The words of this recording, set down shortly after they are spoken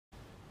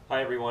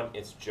Hi everyone,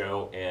 it's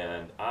Joe,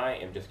 and I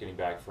am just getting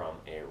back from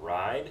a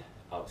ride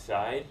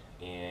outside,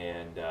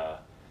 and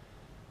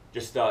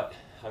just thought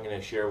I'm going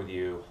to share with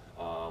you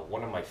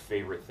one of my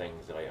favorite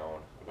things that I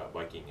own about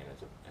biking, and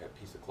it's a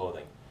piece of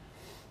clothing,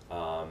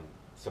 um,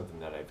 something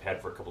that I've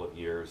had for a couple of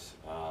years,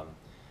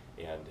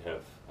 and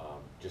have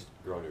just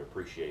grown to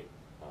appreciate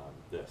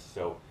this.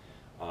 So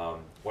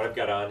what I've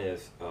got on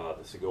is the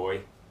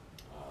Sugoi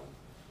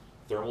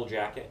thermal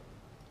jacket,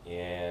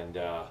 and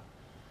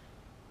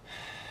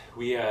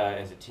we,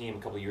 as a team, a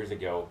couple of years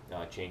ago,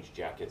 changed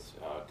jackets,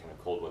 kind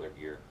of cold weather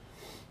gear,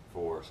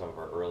 for some of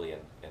our early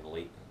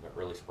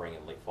spring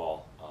and late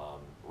fall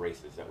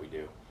races that we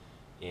do.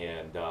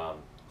 And so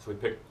we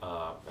picked,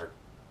 our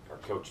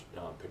coach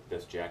picked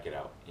this jacket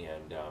out,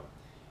 and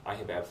I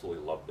have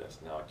absolutely loved this.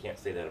 Now, I can't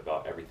say that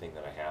about everything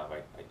that I have.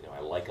 I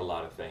like a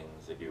lot of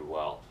things, I do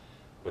well,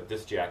 but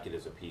this jacket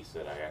is a piece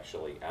that I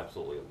actually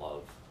absolutely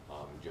love,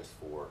 just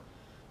for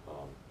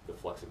the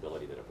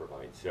flexibility that it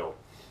provides. So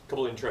a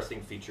couple of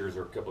interesting features,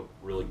 or a couple of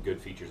really good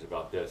features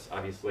about this.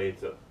 Obviously,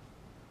 it's a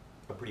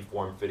pretty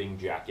form-fitting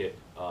jacket.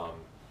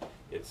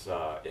 It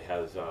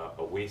has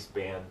a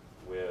waistband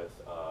with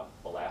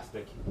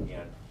elastic,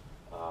 and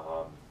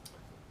I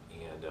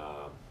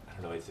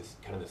don't know, it's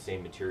just kind of the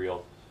same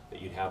material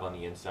that you'd have on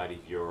the inside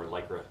of your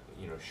Lycra,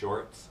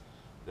 shorts,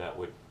 that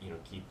would,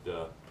 keep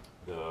the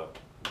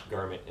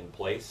garment in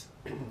place,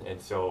 and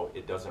so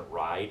it doesn't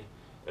ride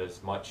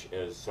as much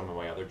as some of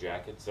my other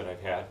jackets that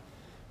I've had.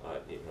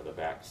 The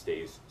back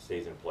stays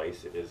in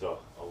place. It is a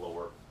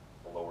lower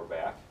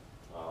back.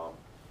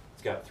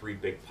 It's got 3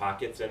 big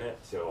pockets in it,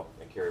 so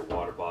I carry a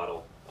water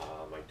bottle,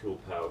 my tool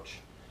pouch,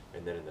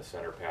 and then in the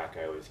center pack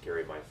I always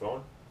carry my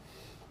phone.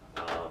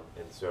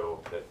 And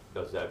so that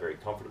does that very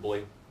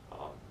comfortably.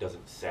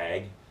 Doesn't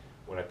sag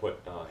when I put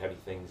heavy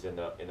things in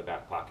the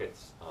back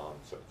pockets,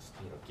 so it's,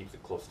 keeps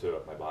it close to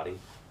my body,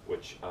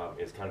 which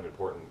is kind of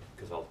important,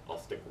 because I'll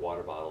stick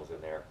water bottles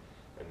in there,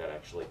 and that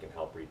actually can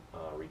help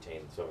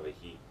retain some of the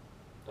heat.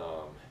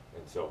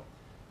 And so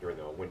during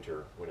the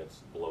winter, when it's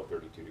below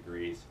 32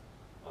 degrees,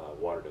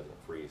 water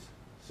doesn't freeze.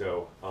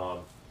 So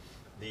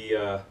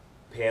the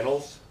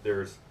panels,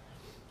 there's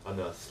on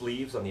the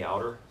sleeves, on the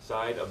outer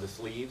side of the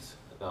sleeves,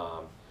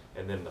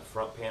 and then the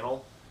front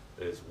panel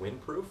is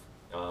windproof.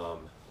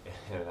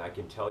 And I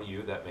can tell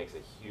you that makes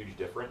a huge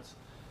difference.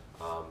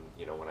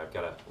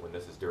 When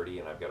this is dirty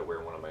and I've got to wear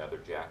one of my other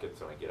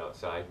jackets when I get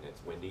outside and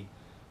it's windy,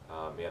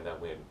 man,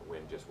 that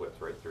wind just whips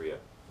right through you,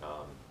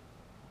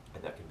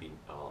 and that can be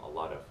a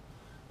lot of,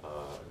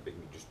 it can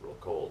be just real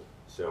cold.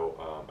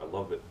 So I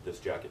love this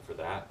jacket for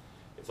that.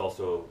 It's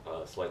also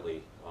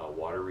slightly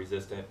water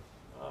resistant.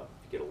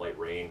 If you get a light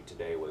rain,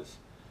 today was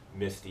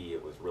misty,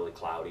 it was really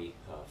cloudy,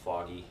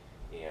 foggy,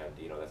 and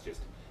that's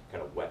just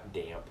kind of wet,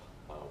 damp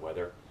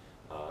weather.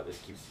 This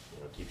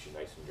keeps you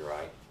nice and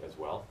dry as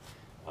well.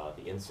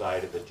 The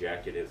inside of the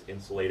jacket is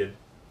insulated.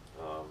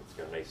 It's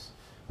got a nice,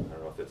 I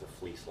don't know if it's a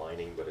fleece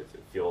lining, but it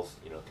feels,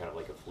 kind of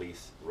like a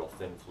fleece, real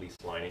thin fleece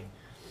lining.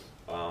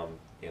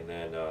 And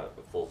then a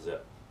full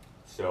zip.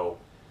 So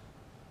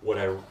what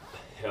I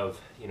have,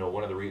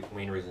 one of the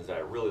main reasons that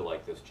I really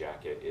like this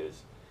jacket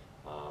is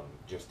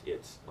just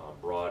its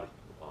broad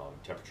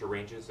temperature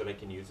ranges that I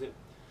can use it.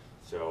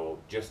 So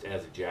just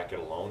as a jacket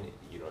alone,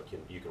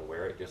 you can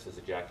wear it just as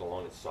a jacket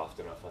alone. It's soft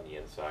enough on the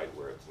inside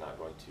where it's not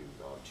going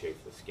to chafe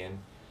the skin.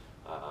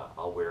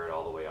 I'll wear it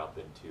all the way up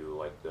into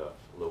like the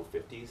low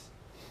 50s.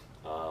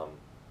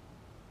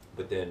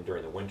 But then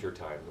during the winter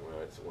time,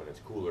 when it's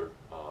cooler,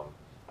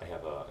 I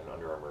have an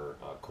Under Armour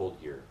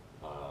cold gear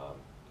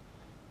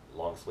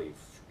long sleeve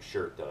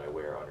shirt that I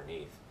wear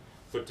underneath.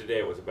 So today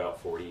it was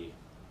about 40,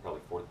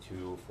 probably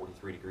 42,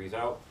 43 degrees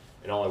out,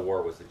 and all I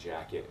wore was the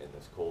jacket and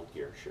this cold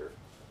gear shirt.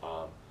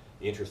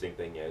 The interesting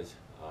thing is,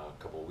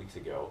 a couple of weeks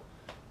ago,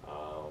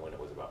 when it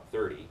was about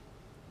 30,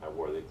 I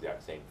wore the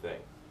exact same thing.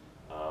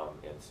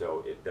 And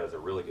so it does a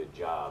really good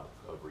job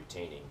of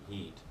retaining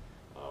heat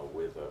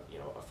with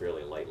a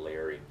fairly light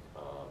layering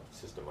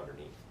system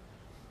underneath.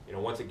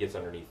 Once it gets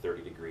underneath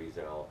 30 degrees,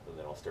 then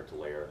I'll start to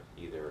layer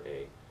either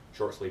a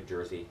short sleeve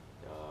jersey,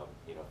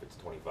 if it's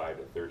 25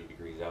 to 30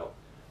 degrees out.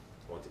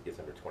 Once it gets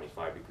under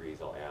 25 degrees,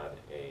 I'll add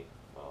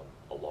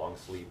a long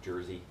sleeve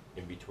jersey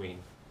in between.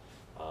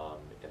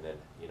 And then,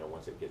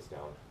 once it gets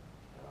down,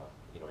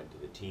 into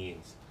the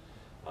teens,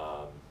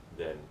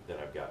 then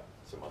I've got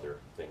some other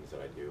things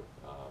that I do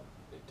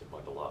to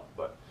bundle up.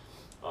 But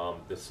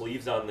the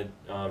sleeves on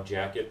the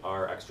jacket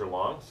are extra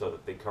long, so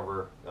that they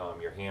cover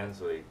your hands,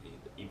 so they're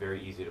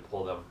very easy to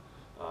pull them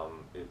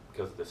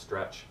because of the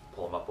stretch.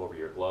 Pull them up over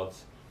your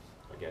gloves.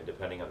 Again,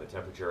 depending on the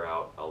temperature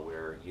out, I'll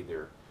wear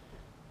either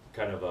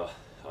kind of a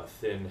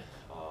thin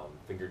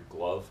fingered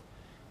glove,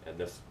 and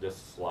this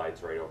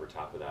slides right over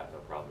top of that, no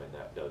problem, and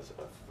that does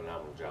a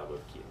phenomenal job of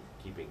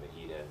keeping the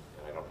heat in,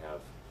 and I don't have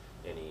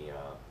any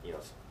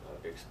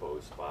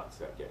exposed spots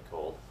that get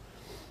cold.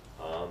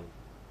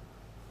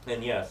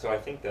 And yeah, so I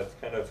think that's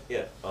kind of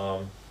it.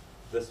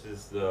 This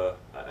is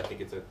I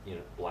think it's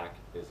black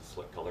is a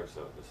slick color,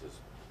 so this is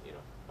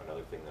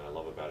another thing that I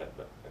love about it,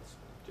 but it's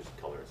just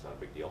color, it's not a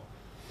big deal.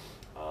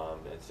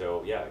 And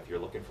so, yeah, if you're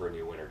looking for a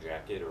new winter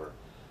jacket or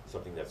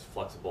something that's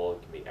flexible,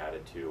 it can be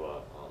added to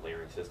a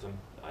layering system,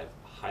 I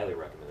highly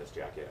recommend this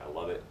jacket. I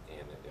love it,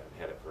 and I've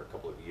had it for a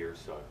couple of years,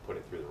 so I've put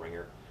it through the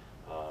ringer.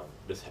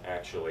 This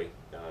actually,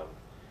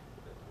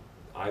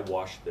 I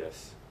wash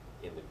this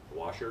in the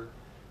washer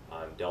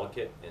on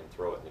delicate and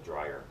throw it in the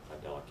dryer on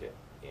delicate,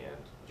 and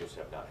just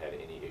have not had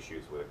any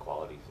issues with a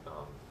quality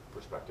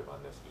perspective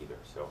on this either.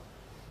 So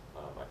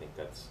I think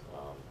that's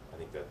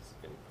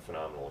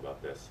phenomenal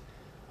about this.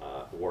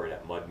 Wore it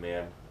at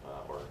Mudman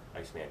or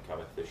Iceman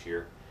Cometh this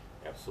year.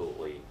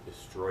 Absolutely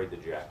destroyed the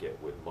jacket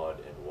with mud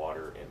and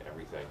water and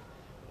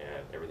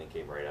everything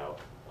came right out,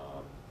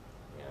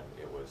 and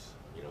it was,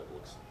 it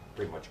looks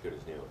pretty much good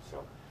as new.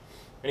 So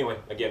anyway,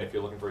 again, if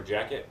you're looking for a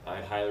jacket,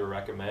 I'd highly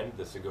recommend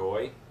the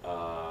Sugoi.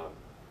 What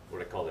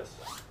do I call this?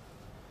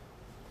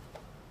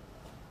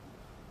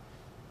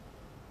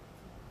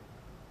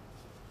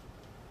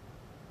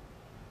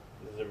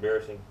 This is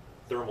embarrassing.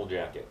 Thermal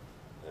jacket.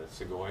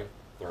 Sugoi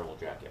thermal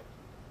jacket.